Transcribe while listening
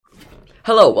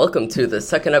Hello, welcome to the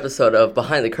second episode of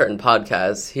Behind the Curtain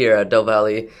podcast here at Del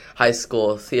Valley High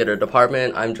School Theater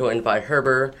Department. I'm joined by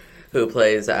Herber, who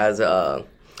plays as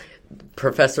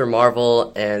Professor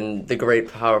Marvel and the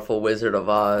Great Powerful Wizard of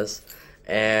Oz.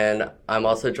 And I'm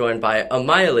also joined by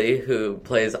Amilee, who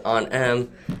plays Aunt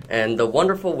Em, and the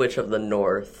Wonderful Witch of the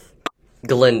North,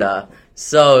 Glinda.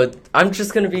 So I'm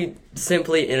just going to be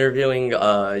simply interviewing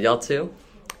y'all two.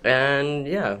 And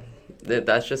yeah.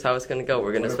 That's just how it's going to go.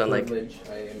 We're going to spend privilege.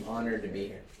 I am honored to be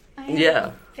here. I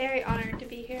am very honored to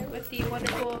be here with the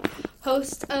wonderful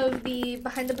host of the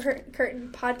Behind the Curtain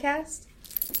podcast.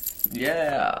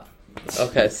 Yeah.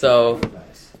 Okay, so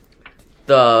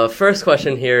the first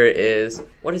question here is,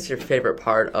 what is your favorite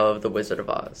part of The Wizard of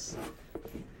Oz?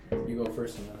 You go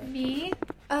first. Me?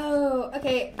 Oh,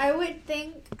 okay. I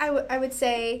would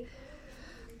say,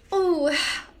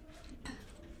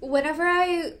 whenever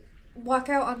I walk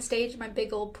out on stage in my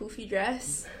big old poofy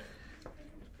dress,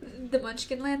 the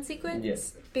Munchkinland sequence,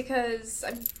 yes. Because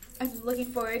I'm looking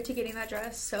forward to getting that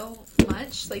dress so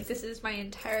much. Like, this is my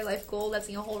entire life goal. That's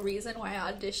the whole reason why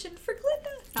I auditioned for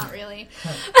Glinda. Not really.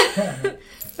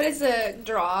 But it's a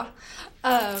draw.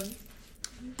 But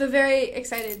very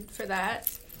excited for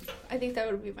that. I think that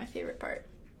would be my favorite part.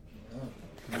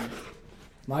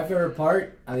 My favorite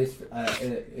part, at least,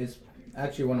 is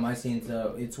actually one of my scenes.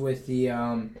 It's with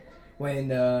the when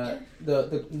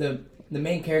the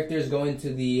main characters go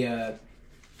into the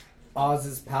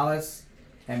Oz's palace,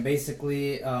 and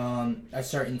basically I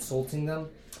start insulting them.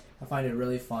 I find it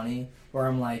really funny, where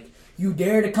I'm like, "You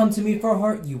dare to come to me for a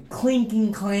heart, you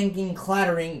clinking, clanking,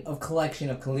 clattering of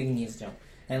collection of Caligni's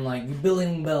and like you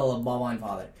billing bell of Bob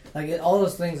Father." Like all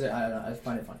those things, I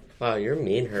find it funny. Wow, you're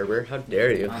mean, Herbert. How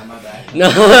dare you? My bad.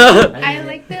 No. I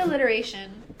like the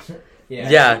alliteration.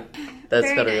 Yeah, that's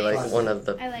Very gotta be nice. like one of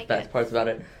the like best parts about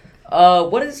it.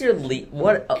 What is your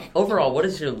overall? What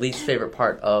is your least favorite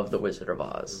part of The Wizard of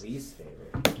Oz? Least favorite.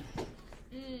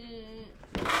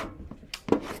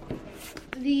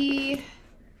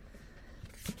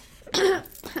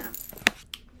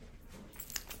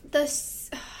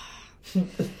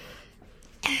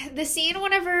 The scene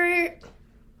whenever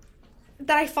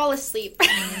that I fall asleep.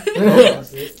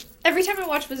 Every time I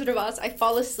watch Wizard of Oz, I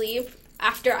fall asleep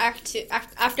after Act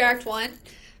 1,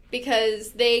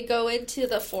 because they go into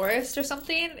the forest or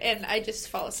something, and I just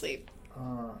fall asleep.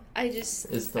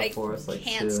 Is the forest like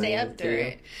can't stay up through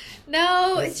it.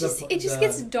 No, it just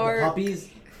gets dark. The puppies.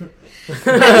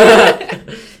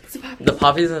 The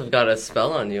poppies have got a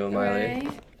spell on you,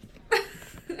 Amilee.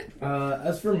 Right?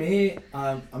 As for me,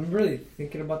 I'm really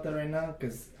thinking about that right now,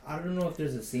 because I don't know if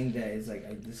there's a scene that is like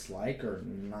I dislike or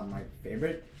not my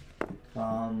favorite.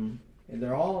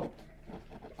 They're all,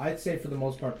 I'd say for the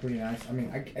most part, pretty nice. I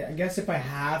mean, I guess if I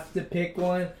have to pick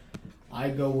one, I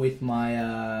go with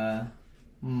my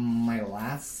my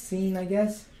last scene, I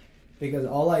guess, because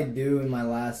all I do in my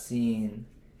last scene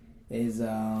is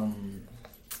I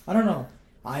don't know.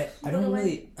 I don't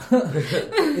really.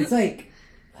 It's like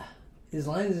his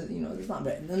lines, it's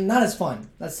not as fun.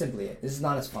 That's simply it. This is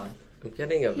not as fun. I'm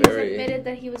getting He's admitted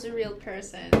that he was a real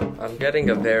person. I'm getting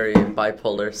a very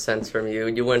bipolar sense from you.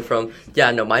 You went from,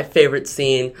 my favorite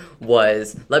scene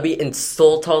was, let me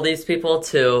insult all these people,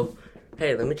 to,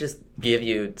 hey, let me just give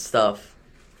you stuff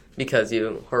because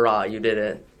you did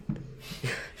it.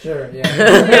 Sure,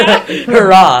 yeah.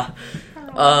 Hurrah!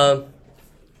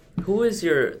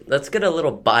 Let's get a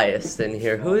little biased in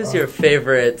here. Who is your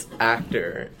favorite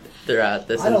actor throughout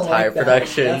this entire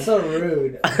production? That's so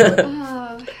rude.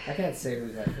 I can't say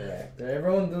who's my favorite actor.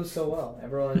 Everyone does so well.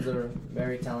 Everyone's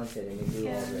very talented and they do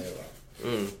all very well.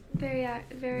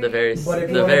 Very. But if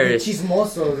you want to be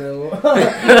chismoso, then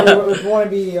if you want to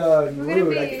be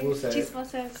rude, like we'll say.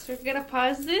 Chismosos. We're gonna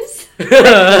pause this.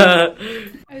 I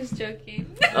was joking.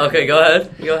 Okay, go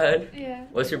ahead. Yeah.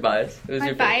 What's your bias? Who's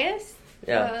your bias?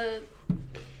 Yeah.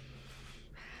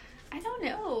 I don't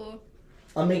know.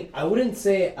 I mean, I wouldn't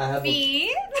say I have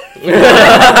Me?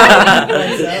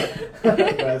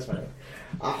 That's funny.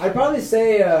 I'd probably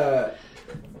say, I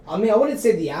wouldn't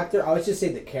say the actor, I would just say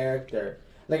the character.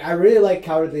 Like, I really like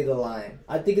Cowardly the Lion.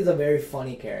 I think it's a very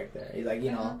funny character. He's like,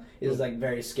 he's like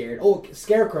very scared. Oh,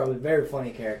 Scarecrow is a very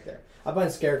funny character. I find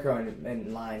Scarecrow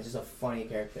and Lion just a funny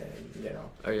character,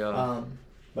 Are y'all?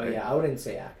 But yeah, I wouldn't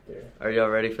say actor. Are y'all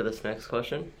ready for this next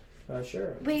question?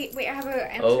 Sure. Wait, I have an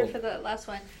answer for the last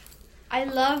one. I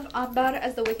love Ambar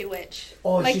as the Wicked Witch.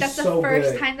 Oh, like, she's that's the so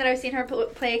first good. time that I've seen her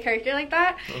play a character like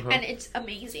that, and it's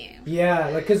amazing. Yeah,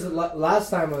 like, because last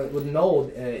time with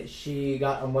Nold, she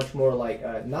got a much more, like,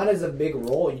 not as a big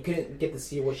role. You couldn't get to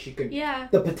see what she could,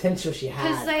 the potential she had.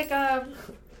 Because, like,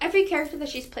 every character that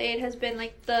she's played has been,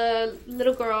 like, the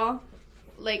little girl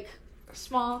like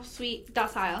small, sweet,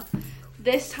 docile.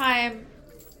 This time,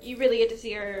 you really get to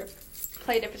see her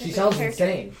play different. She sounds characters.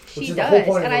 insane. Which She is the whole does,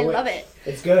 point and of I the witch. love it.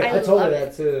 It's good. I told her love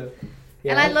that too.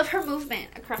 Yeah. And I love her movement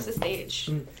across the stage.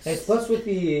 And it's plus with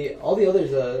all the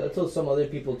others. I told some other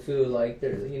people too. Like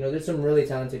there's some really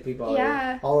talented people. Out Yeah.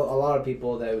 there. A lot of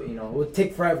people that it would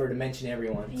take forever to mention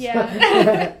everyone.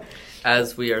 Yeah.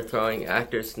 As we are throwing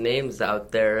actors' names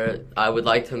out there, I would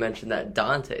like to mention that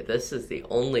Dante, this is the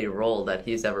only role that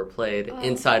he's ever played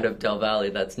inside of Del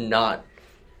Valle that's not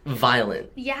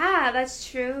violent. Yeah, that's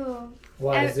true.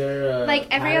 Why is there like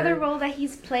every pattern? other role that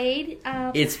he's played?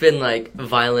 It's been like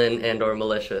violent and or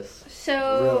malicious.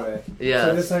 So Really? Yeah.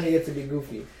 So this time you get to be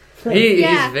goofy. He's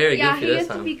yeah, very yeah, goofy he this gets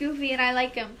time. to be goofy, and I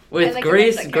like him. I With like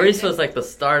Grace, him as that Grace character. was like the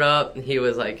startup. He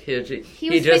was like He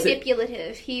was just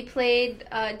manipulative. He played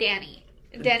Danny.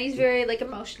 Danny's very like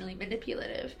emotionally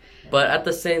manipulative. But at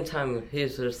the same time,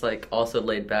 he's just like also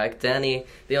laid back. Danny,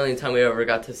 the only time we ever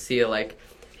got to see like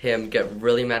him get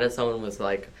really mad at someone was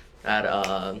like at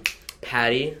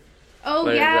Patty. Oh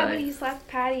What is yeah, that? when he slapped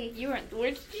Patty. You weren't.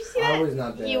 Where did you see that? I was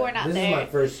not there. You were not this there. This is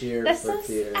my first year That's for so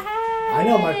theater. sad. I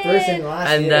know, my first and last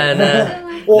And year.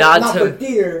 then, well, not not to- for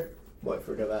theater, but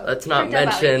for Del Valle. Let's not For Del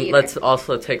Valle mention. Theater. Let's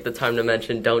also take the time to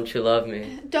mention "Don't You Love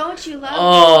Me." Don't you love?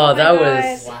 Oh, me? that my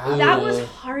was God. That was ooh.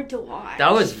 hard to watch.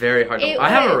 That was very hard. It I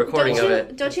have a was- recording Don't of You-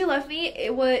 it. Don't You Love Me?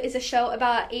 Is a show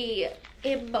about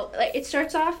like it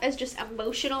starts off as just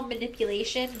emotional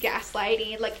manipulation,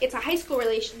 gaslighting. Like it's a high school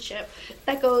relationship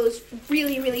that goes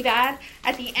really, really bad.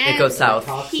 At the end, It goes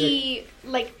south. he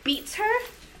like beats her,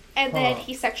 and then Huh.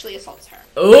 he sexually assaults her.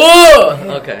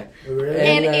 Ooh. Okay. Really?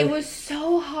 And then- it was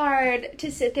so hard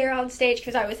to sit there on stage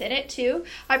because I was in it too.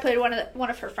 I played one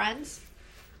of her friends.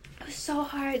 It was so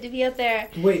hard to be up there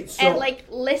Wait, so and like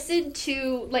listen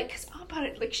to like, cause about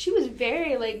it, like she was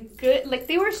very like good. Like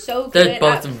they were so good. They're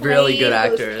both at really good playing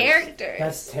those actors. Characters.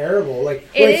 that's terrible. Like,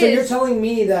 It wait, so is. you're telling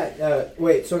me that?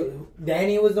 Wait, so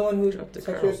Danny was the one who Dropped the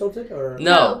sexually girl. assaulted, or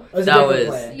No, It was a that different was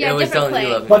play. Yeah, it was different "Don't play. You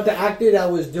Love Me." But the actor that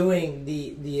was doing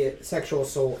the sexual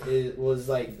assault was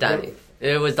like Danny.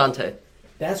 It was Dante.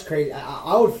 That's crazy.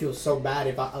 I would feel so bad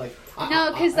if I like.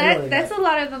 No, because I really that's like- a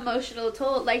lot of emotional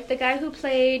toll. Like the guy who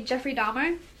played Jeffrey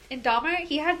Dahmer in Dahmer,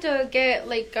 he had to get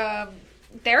like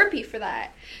therapy for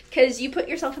that because you put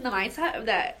yourself in the mindset of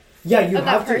that. Yeah, you of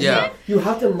that have to. person. Yeah. You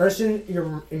have to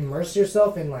immerse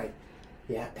yourself in like.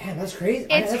 Yeah, damn, that's crazy.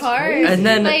 It's That's hard. crazy. And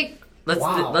then Like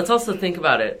Wow. let's also think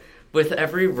about it. With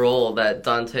every role that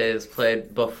Dante has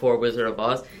played before Wizard of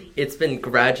Oz, it's been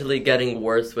gradually getting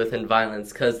worse within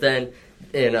violence. Because then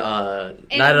in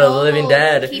Night of the Living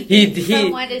Dead, he beats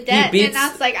someone to death, and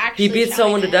that's like actually he beats showing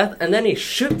someone to it. death, and then he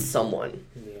shoots someone.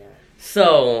 Yeah.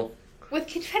 So with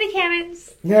confetti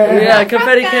cannons. yeah,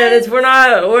 confetti Rock cannons. guns.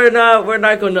 We're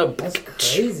not gonna. That's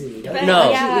crazy. That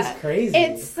No. actually is crazy.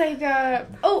 It's like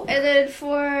and then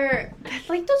for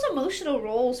like those emotional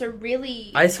roles are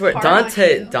really. I swear, hard on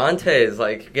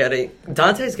you.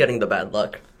 Dante's getting the bad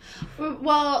luck.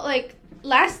 Well, like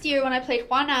last year when I played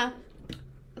Juana,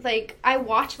 like I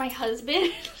watched my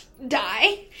husband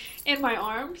die in my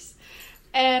arms,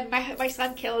 and my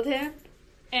son killed him,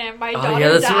 and my daughter yeah,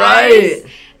 that's dies. right.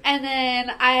 And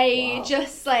then I Wow.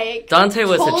 just like Dante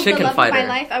was told a chicken the love fighter. of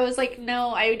my life. I was like,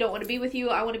 no, I don't want to be with you.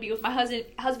 I want to be with my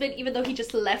husband, even though he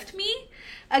just left me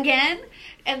again.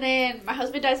 And then my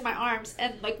husband dies in my arms,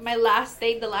 and like the last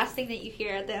thing that you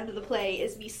hear at the end of the play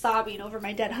is me sobbing over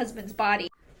my dead husband's body.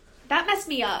 That messed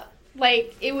me up.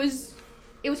 Like it was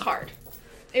hard.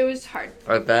 It was hard.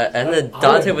 I bet. And then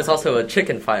Dante was also a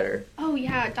chicken fighter. Oh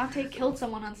yeah, Dante killed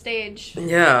someone on stage.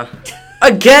 Yeah.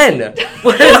 Again!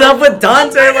 What is up with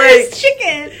Dante? Like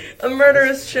Chicken. a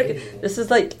murderous chicken. This is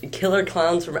like Killer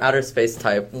Clowns from Outer Space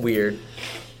type weird.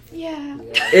 Yeah.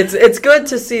 It's good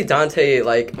to see Dante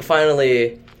like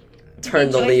finally turn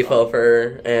Be the leaf joyful.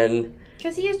 over and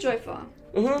Because he is joyful.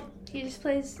 He just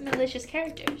plays malicious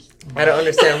characters. I don't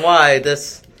understand why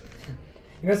this.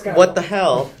 That's kinda- What the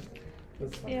hell?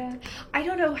 That's fine. Yeah. I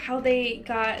don't know how they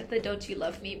got the "Don't You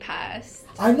Love Me" passed.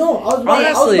 I know. Honestly,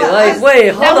 I was like, ask- wait,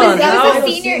 That hold was, on. it How? was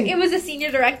a senior. It was a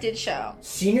senior directed show.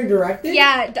 Senior directed?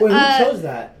 Yeah. Wait, who chose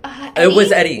that? It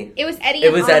was Eddie. It was Eddie. It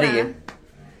and was Anna. Eddie.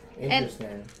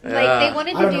 Interesting. Like Yeah. they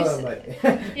wanted I to don't do. know them,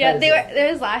 but Yeah, they were.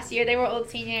 There was last year. They were old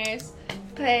seniors,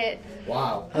 but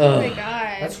Wow, oh my Ugh.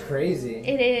 god, that's crazy.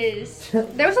 it is.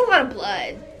 There was a lot of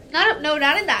blood. Not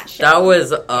in that show. That was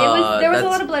There was a that's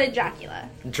lot of blood in Dracula.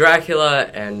 Dracula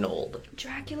and Nold.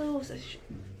 Dracula was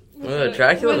a.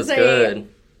 Dracula was a- good.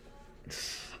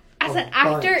 As A an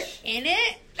actor bunch. in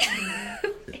it,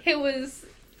 it was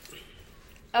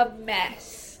a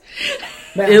mess.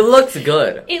 Man, It looked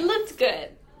good. It looked good,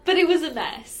 but it was a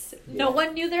mess. No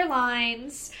one knew their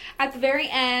lines. At the very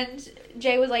end,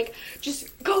 Jay was like,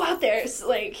 just go out there. So,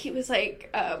 like, he was like,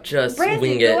 just Brandon,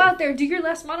 wing it. go out there, do your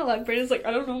last monologue. Brandon's like,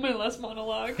 I don't know my last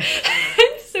monologue.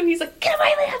 So he's like, get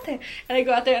Miley out there. And I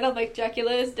go out there and I'm like,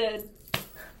 Dracula is dead.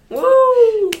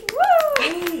 Woo!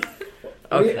 Woo!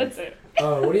 Okay. That's it.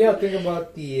 What do y'all think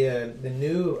about the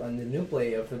new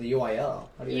play for the UIL?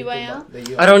 How do you think UIL? about the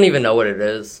UIL? I don't even know what it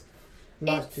is.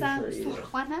 Not It's too sure either. Sor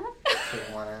Juana.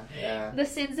 Tijuana, yeah. The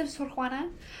Sins of Sor Juana.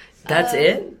 That's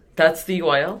it? That's the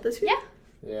UIL this year?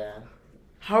 Yeah. Yeah.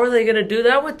 How are they gonna do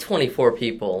that with 24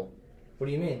 people? What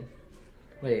do you mean?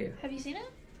 Wait, Have you seen it?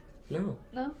 no.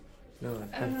 No? No,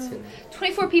 I haven't seen it.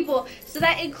 24 people. So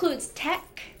that includes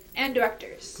tech and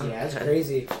directors. Yeah, that's Okay.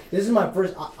 crazy. This is my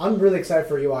first. I'm really excited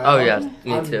for UIL. Oh yeah,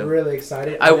 me I'm too. really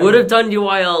excited. I would have done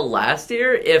UIL last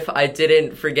year if I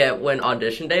didn't forget when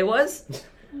audition day was.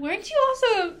 Weren't you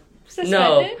also suspended?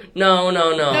 No.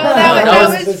 No, that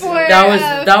that was for That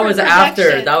was for after.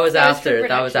 production. That was for after.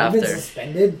 That was You've been after.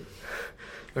 suspended.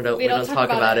 We don't talk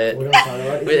about it. We don't talk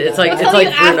about it. It's We'll like tell you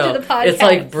after Bruno. the podcast. It's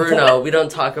like Bruno. We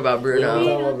don't talk about We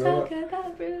Bruno. don't talk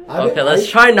about Bruno. Okay, let's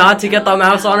try not to get the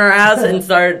mouse on our ass and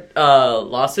start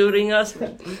lawsuiting us for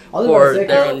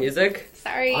their own music.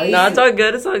 Sorry. No, it's all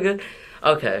good. It's all good.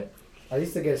 Okay. I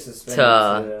used to get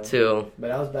suspended To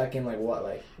but I was back in middle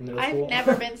school. I've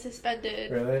never been suspended.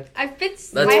 Really? I've been.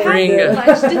 Let's I bring- had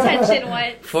lunch detention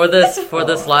once. for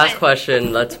this last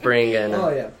question, let's bring in Oh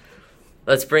yeah.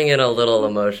 a little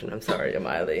emotion. I'm sorry,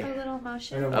 Amilee. A little An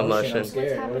emotion. Emotion. I'm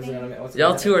scared. What's What is it happening? gonna, what's Y'all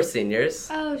gonna two are seniors,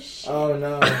 Oh shit. Oh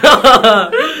no.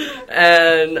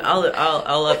 and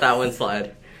I'll let that one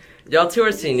slide. Y'all two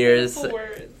are seniors, Simple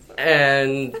words.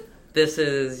 and this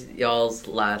is y'all's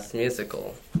last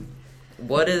musical.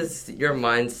 What is your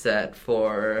mindset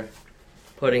for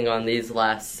putting on these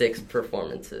last 6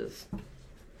 performances?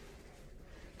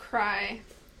 Cry.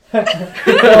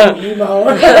 Oh, emo.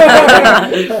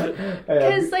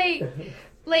 Because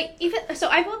like even so,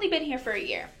 I've only been here for a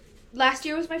year. Last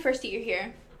year was my first year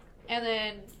here, and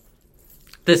then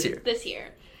This year. this year,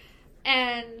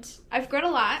 and I've grown a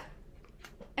lot,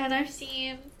 and I've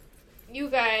seen you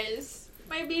guys,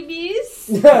 my babies,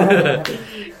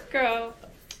 grow.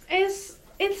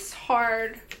 It's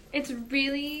hard. It's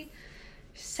really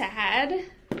sad,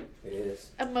 It is.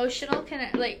 emotional,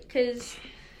 because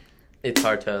It's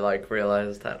hard to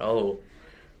realize that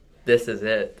this is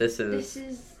it. This this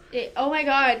is it. Oh my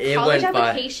god, It college went by.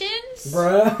 applications,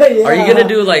 Bruh, yeah. Are you gonna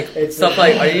do It's stuff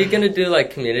a- are you gonna do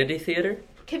community theater?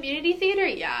 community theater.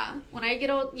 Yeah, when I get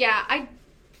old, yeah,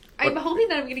 I'm hoping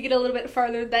that I'm gonna get a little bit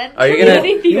farther than Are you gonna-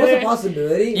 community You know what's a theater.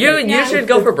 possibility? You Yeah. should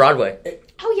go for Broadway.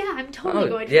 Oh yeah, I'm totally Oh,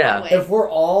 going to yeah. Broadway. If we're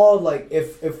all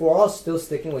if we're all still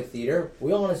sticking with theater,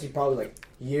 we honestly probably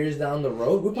years down the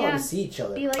road, we'll probably Yeah. see each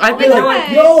other. Be like, I've oh been my doing-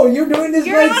 god. Yo, you're doing this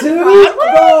You're right on too? Broadway?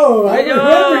 Bro, I Yo.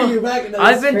 remember you back in the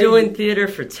I've been doing theater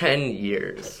for 10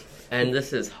 years, and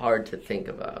this is hard to think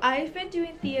about. I've been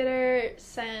doing theater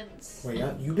since Wait,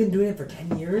 you've been doing it for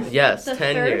 10 years? Yes, the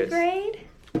 10 third years. grade.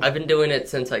 I've been doing it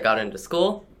since I got into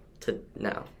school to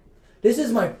now. This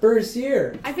is my first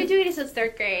year. I've been doing it since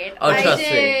third grade. Oh, I trust me.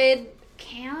 did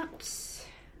camps.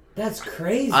 That's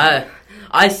crazy.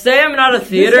 I say I'm not a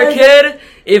theater guy's kid,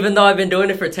 even though I've been doing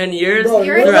it for 10 years. Bro,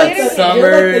 You're throughout like the- summers,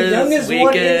 you're like the youngest one in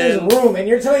weekends. this room, and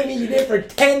you're telling me you did it for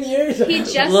 10 years? He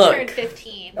just Look. turned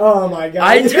 15. Oh my god.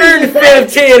 I turned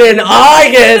 15 in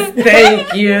August,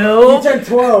 thank You you. turned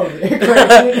 12.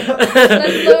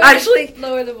 Let's lower, Actually-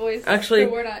 lower the voice. actually-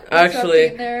 so we're not actually,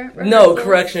 interrupting their No, rehearsals.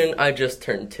 correction, I just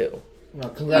turned 2. No,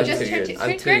 You congrats. just I'm 2 turned years. 2.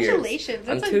 I'm 2 years. Congratulations.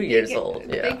 I'm That's a 2 years big, old,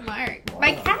 yeah. Big mark.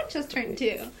 My cat just turned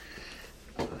 2.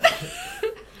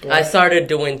 I started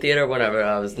doing theater whenever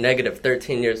I was negative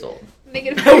 13 years old.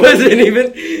 Negative I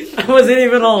wasn't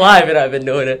even alive, and I've been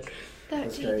doing it.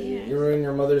 That's 13 crazy. years. You were in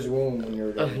your mother's womb when you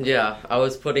were doing it. Yeah, I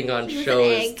was putting on He was an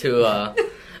shows egg. to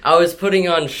I was putting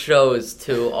on shows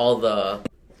to all the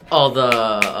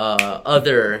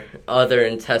other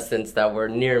intestines that were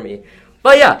near me.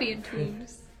 But yeah, Being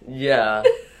twins. yeah,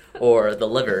 or the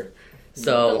liver.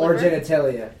 So Or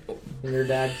genitalia. Your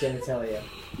dad's genitalia.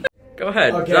 go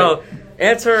ahead. Okay. No,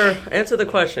 answer the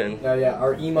question. No, yeah,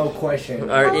 our emo question.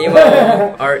 Our Oh.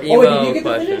 emo Oh, wait, did you get to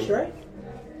question. finish, right?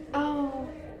 Oh.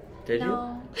 Did you?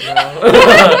 No.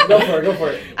 No. Go for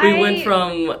it. We went I-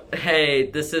 from, hey,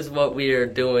 this is what we are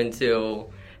doing to,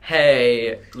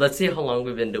 hey, let's see how long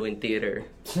we've been doing theater.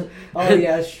 Oh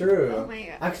yeah, it's true. Oh my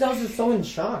god. Actually, I was just so in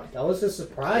shock. I was just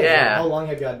surprised. Yeah. How long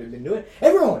have y'all been doing it?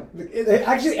 Everyone.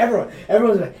 Actually, everyone.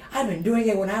 Everyone's like, I've been doing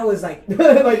it when I was like,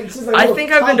 like it's just like. I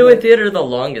think I've been doing theater the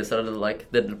longest out of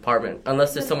like the department,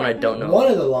 unless there's someone I don't know.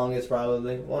 One of the longest,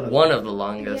 probably. One of the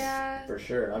longest. Yeah. For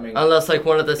sure. I mean, Unless like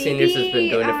one of the seniors has been Maybe,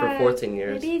 doing it for 14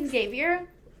 years. Maybe Xavier.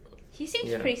 He seems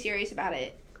Yeah. pretty serious about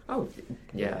it. Oh,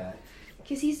 yeah.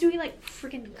 Because he's doing like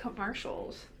freaking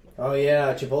commercials. Oh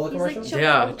yeah, Chipotle He's like commercial.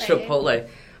 Yeah, Chipotle. Chipotle.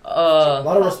 A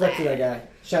lot of respect to that guy.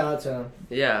 Shout out to him.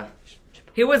 Yeah.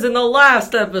 He was in the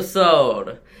last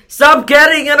episode. Stop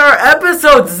getting in our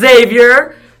episodes,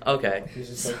 Xavier! Okay. He's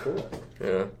just so cool.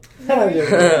 Yeah.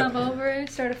 Come over,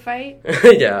 start a fight,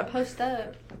 Yeah. post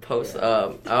up.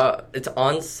 It's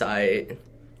on site.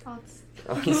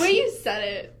 The way you said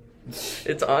it.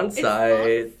 It's on It's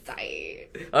site. on site.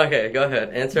 Okay, go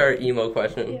ahead. Answer our emo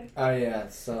question. Yeah. Oh yeah.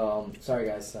 So sorry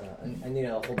guys. I need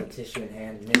to hold the tissue in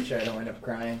hand and make sure I don't end up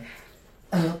crying.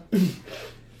 I'm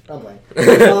playing.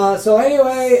 So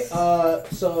anyway,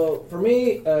 so for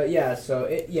me, yeah. So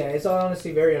it's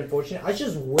honestly very unfortunate. I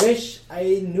just wish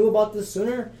I knew about this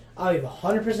sooner. I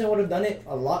 100% would have done it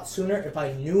a lot sooner if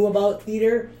I knew about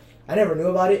theater. I never knew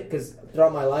about it because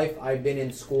throughout my life I've been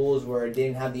in schools where I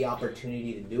didn't have the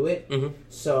opportunity to do it. Mm-hmm.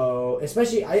 So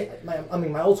especially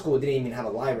my old school didn't even have a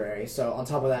library. So on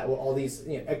top of that, with all these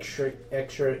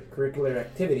extracurricular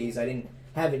activities, I didn't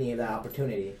have any of that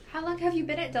opportunity. How long have you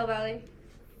been at Del Valley?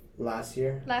 Last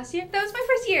year. Last year? That was my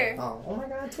first year. Oh my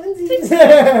God,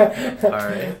 twinsies!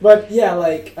 Alright. But yeah,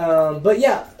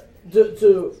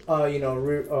 to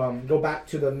go back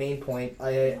to the main point.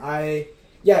 I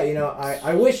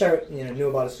wish I knew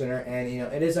about it sooner, and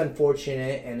it is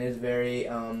unfortunate and it's very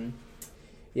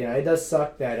it does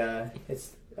suck that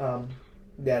it's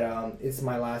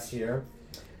my last year.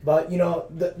 But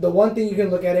the one thing you can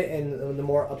look at it in the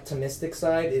more optimistic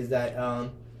side is that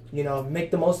make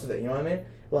the most of it. You know what I mean?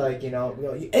 Like,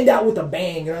 you end out with a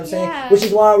bang, you know what I'm saying? Yeah. Which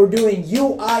is why we're doing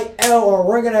UIL, or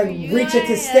we're going to reach it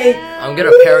to state. I'm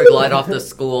gonna paraglide off the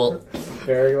school.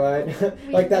 Paraglide.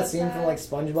 Like that scene from like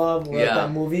SpongeBob, where Yeah.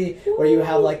 that movie where you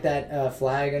have like that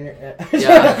flag on your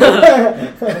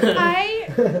Yeah.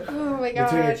 Oh my god.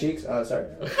 between your cheeks. Oh, sorry.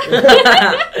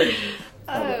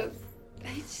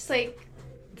 It's just like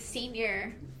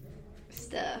senior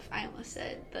stuff. I almost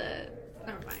said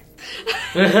never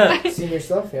mind. Senior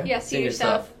stuff, yeah. Yeah, senior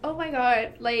stuff. Oh my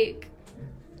god, like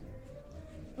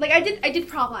I did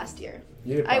prom last year.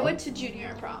 You did I prom? went to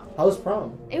junior prom. How was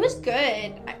prom? It was good.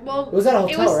 It was at a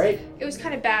hotel, right? It was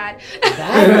kind of bad.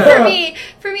 Bad?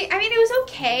 For me, I mean, it was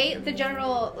okay, the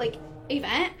general like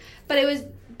event, but it was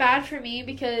bad for me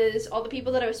because all the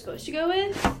people that I was supposed to go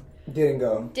with didn't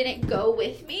go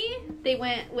with me. They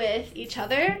went with each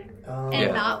other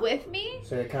and not with me.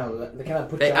 So they kind of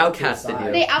put They you out to the outcasted side.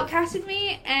 you. They outcasted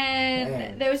me, and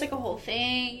Man. there was like a whole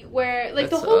thing where like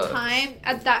That the whole sucks. time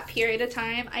at that period of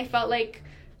time, I felt like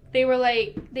they were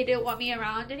like they didn't want me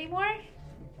around anymore,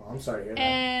 Oh, I'm sorry to hear that.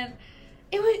 and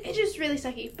it just really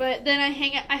sucky. But then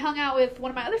I hung out with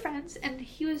one of my other friends, and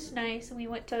he was nice, and we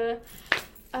went to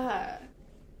I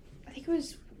think it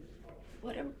was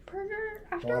Whataburger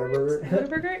afterwards.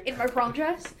 Whataburger in my prom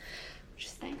dress, which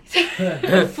is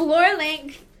nice. Floor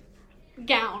length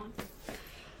gown.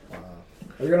 Wow.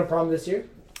 Are you gonna prom this year?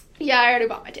 Yeah, I already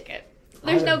bought my ticket.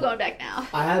 There's no going back now.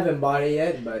 I haven't bought it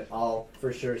yet, but I'll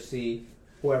for sure see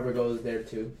whoever goes there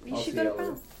too. You I'll should see go to y'all there.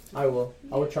 prom. I will.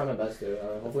 I will try my best to.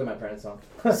 Hopefully my parents don't.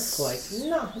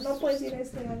 Like, no, please, you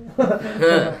guys can.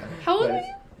 How old are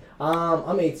you?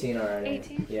 I'm 18 already.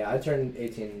 18? Yeah, I turned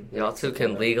 18. Y'all two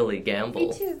can legally gamble.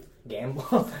 Me too.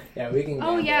 Gamble? Yeah, we can gamble.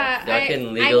 Oh yeah, Y'all can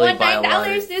I legally won buy a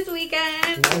lottery. $9 this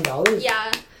weekend. $9?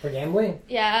 Yeah, For gambling?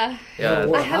 yeah. Yeah.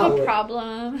 Whoa, I have how? a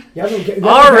problem. You have a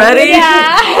Already?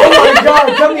 Yeah. Oh my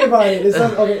god, tell me about it.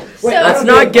 Okay, wait. So- Let's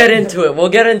not get into it. We'll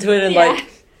get into it in Yeah.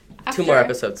 like 2 more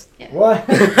episodes. What?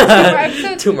 2 more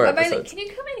episodes. 2 more Am I like, episodes. can you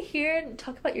come in here and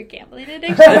talk about your gambling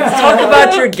addiction? Let's talk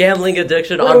about your gambling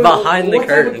addiction on Behind the what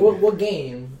Curtain. type of- what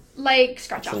game? Like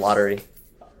scratch It's offs. a lottery.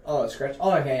 Oh, scratch.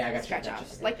 Oh, okay, I got Scratch you.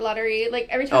 offs. Like lottery. Like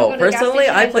every time Oh, I go to the gas personally,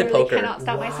 station, I play literally poker. cannot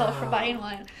stop myself from Wow. buying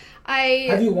one.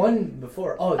 Have you won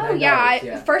before? Oh, Oh $9,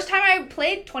 yeah, First time I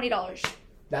played, $20.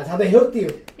 That's how they hooked you.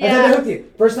 That's Yeah. how they hooked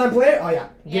you. First time player? Oh yeah.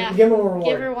 Yeah. Give her a reward.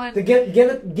 Give her one.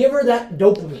 Give her that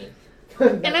dopamine.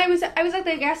 And I was at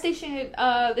the gas station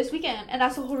this weekend, and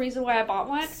that's the whole reason why I bought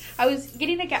one. I was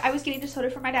getting the soda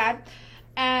for my dad,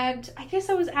 and I guess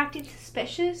I was acting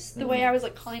suspicious the way I was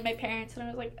like calling my parents, and I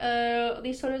was like,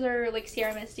 these sodas are like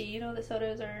Sierra Misty, you know, the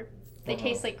sodas are they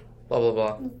taste like Blah, blah,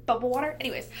 blah. bubble water.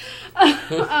 Anyways,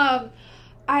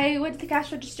 I went to the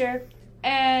cash register,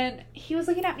 and he was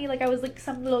looking at me like I was like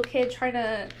some little kid trying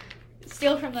to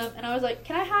steal from them. And I was like,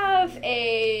 can I have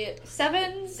a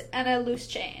 7s and a loose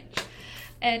change?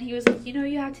 And he was like,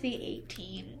 you have to be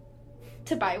 18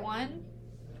 to buy one.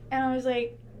 And I was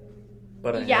like,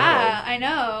 yeah, I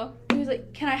know. He was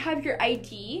like, can I have your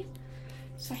ID?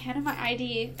 So I handed my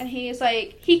ID, and he was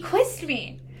like, he quizzed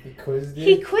me. He quizzed you?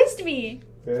 He quizzed me.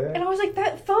 Yeah. And I was like,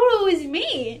 that photo is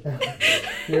me.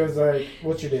 He was like,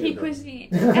 what's your date? He quizzed me.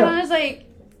 And I was like,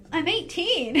 I'm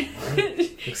 18.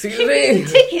 Excuse Give me? the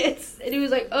tickets. And he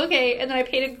was like, okay. And then I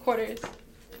paid in quarters.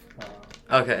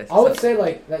 Okay. I would say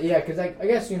like that, yeah, because I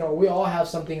guess we all have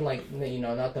something like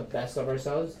not the best of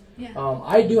ourselves. Yeah.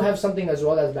 I do have something as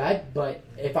well that's bad, but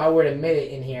if I were to admit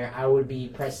it in here, I would be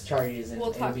pressed charges.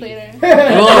 We'll talk later.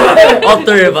 All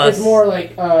three of us. It's more like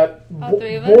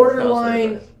three of us?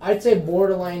 borderline. I'd say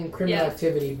borderline criminal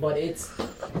activity, but it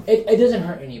doesn't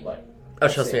hurt anybody. Oh,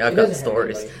 trust me, I've got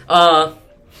stories.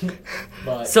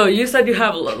 But So you said you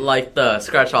have like the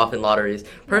scratch off in lotteries.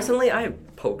 Personally, I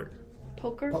have poker.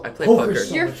 Poker? I play poker.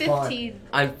 so You're much fun. 15.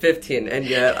 I'm 15, and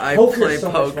yet I Poker's play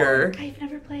so much poker. I've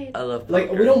never played. I love poker.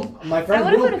 like we don't. My I friends.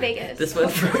 want to we go to don't- Vegas. This one.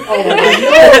 Oh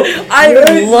my I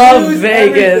Let's love lose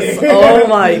Vegas. everything. Oh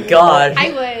my god. I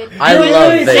would. I God! love I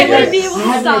wouldn't be Vegas. able I to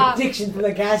have stop. an addiction for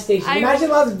the gas station. I- Imagine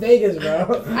Las Vegas, bro.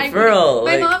 Bro,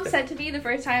 My like- mom said to me the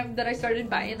first time that I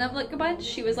started buying them like a bunch,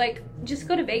 she was like, just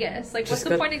go to Vegas. Like, what's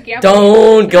the point of gambling?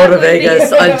 Don't go to Not going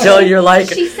Vegas until you're like,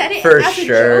 She said it for as a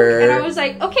sure. joke, and I was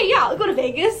like, okay, yeah, I'll go to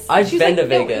Vegas. I've She was been like, to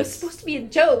no, it was Vegas. supposed to be a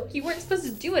joke. You weren't supposed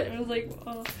to do it. And I was like,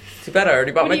 oh. Too bad I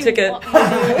already bought What my do you ticket. want me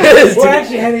to We're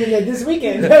actually heading there this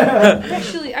weekend.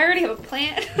 Actually, I already have a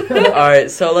plan. Alright,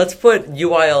 so let's put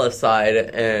UIL aside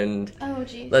and Oh,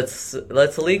 geez.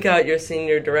 let's leak out your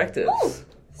senior directives. Ooh.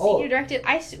 Oh. Senior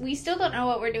directed. We still don't know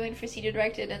what we're doing for senior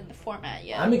directed and the format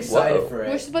yet. I'm excited Whoa. for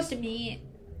We're it. supposed to meet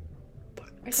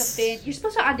or something. You're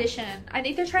supposed to audition. I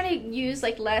think they're trying to use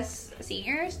like less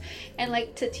seniors and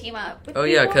like to team up with Oh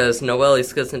yeah, people. because Noelle,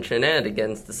 Skits, and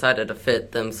Shenanigans decided to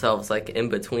fit themselves like in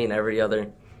between every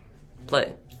other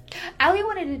play. Ali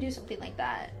wanted to do something like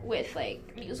that with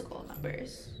like musical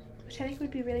numbers, which I think would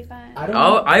be really fun.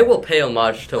 I will pay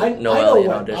homage to I know Noelle and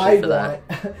what audition I for that.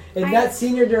 want. If I- that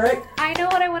senior direct. I know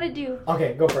what I want to do.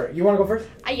 Okay, go for it. You want to go first?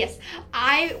 Yes,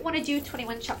 I want to do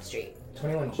 21 Chump Street.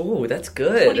 21. Ooh, that's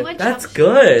good. 21 That's Jump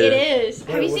good. It is.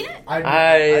 Have you seen it?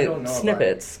 I don't know.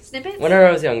 Snippets. Snippets? Whenever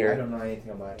I was I younger. don't know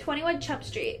anything about it. 21 Chump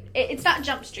Street. It's not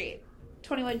Jump Street.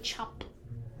 21 Chump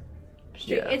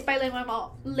Street. Yeah. It's by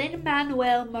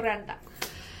Lin-Manuel Miranda.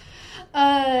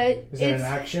 Is it an It's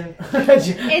action?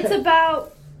 it's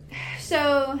about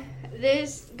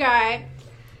this guy.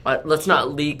 Let's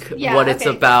not leak Yeah, what it's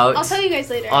okay. about I'll tell you guys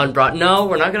later. on broad. No,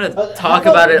 we're not gonna talk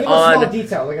How about it give a small on.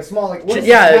 detail, like a small like. What is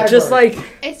Yeah, the just category?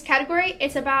 like Its category,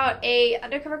 it's about a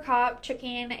undercover cop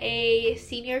tricking a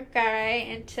senior guy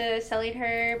into selling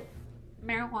her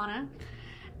marijuana.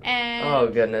 And oh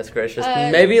goodness gracious. Uh,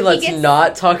 Maybe he let's gets-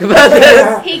 not talk about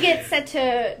this. he gets sent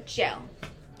to jail.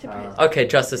 To prison. Okay,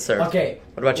 justice served. Okay.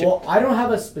 What about you? Well, I don't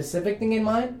have a specific thing in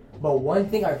mind, but one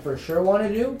thing I for sure want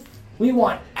to do. We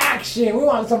want action. We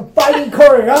want some fighting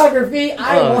choreography.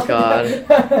 Oh,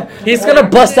 God. He's gonna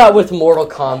bust out with Mortal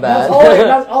Kombat.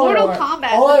 That's all Mortal I want.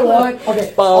 Kombat. All I want.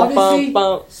 Okay, Bum, obviously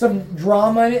bum, bum. some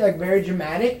drama in it, like very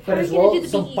dramatic, but How are as you gonna well do the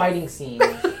some bees? fighting scenes.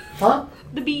 Huh?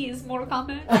 The bees, Mortal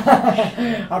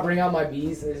Kombat. I'll bring out my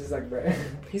bees. It's just like, bro.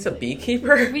 He's a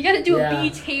beekeeper? We gotta do Yeah. a bee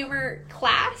tamer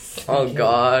class. Oh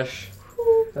gosh.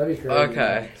 That'd be crazy.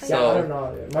 Okay, Yeah, I don't so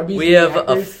know. My bees we be have a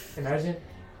actors. Imagine.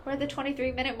 We're at the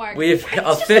 23-minute mark. we've It's just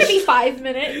gonna be officially. 5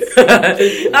 minutes.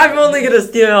 I'm only gonna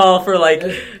steal all for like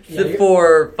Yeah, 4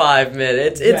 or 5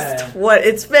 minutes. It's Yeah.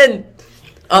 it's been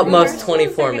up most Rehearsals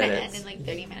 24 are gonna minutes. End in like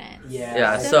 30 minutes.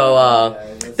 Yeah, So- so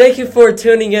Yeah, thank you for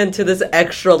tuning in to this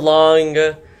extra long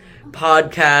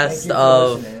podcast Thank you for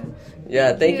of listening.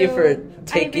 thank you for I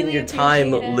taking really your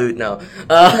time, appreciate it. Loot now.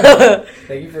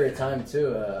 Thank you for your time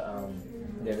too,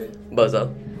 David.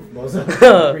 Bozo.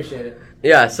 Bozo. Appreciate it.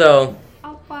 Yeah, so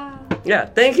Oh, wow. yeah,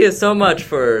 thank you so much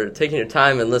for taking your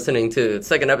time and listening to the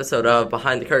second episode of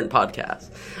Behind the Curtain podcast.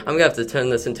 I'm gonna have to turn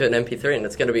this into an MP3 and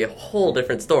it's gonna be a whole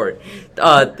different story.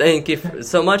 Thank you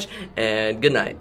so much and good night.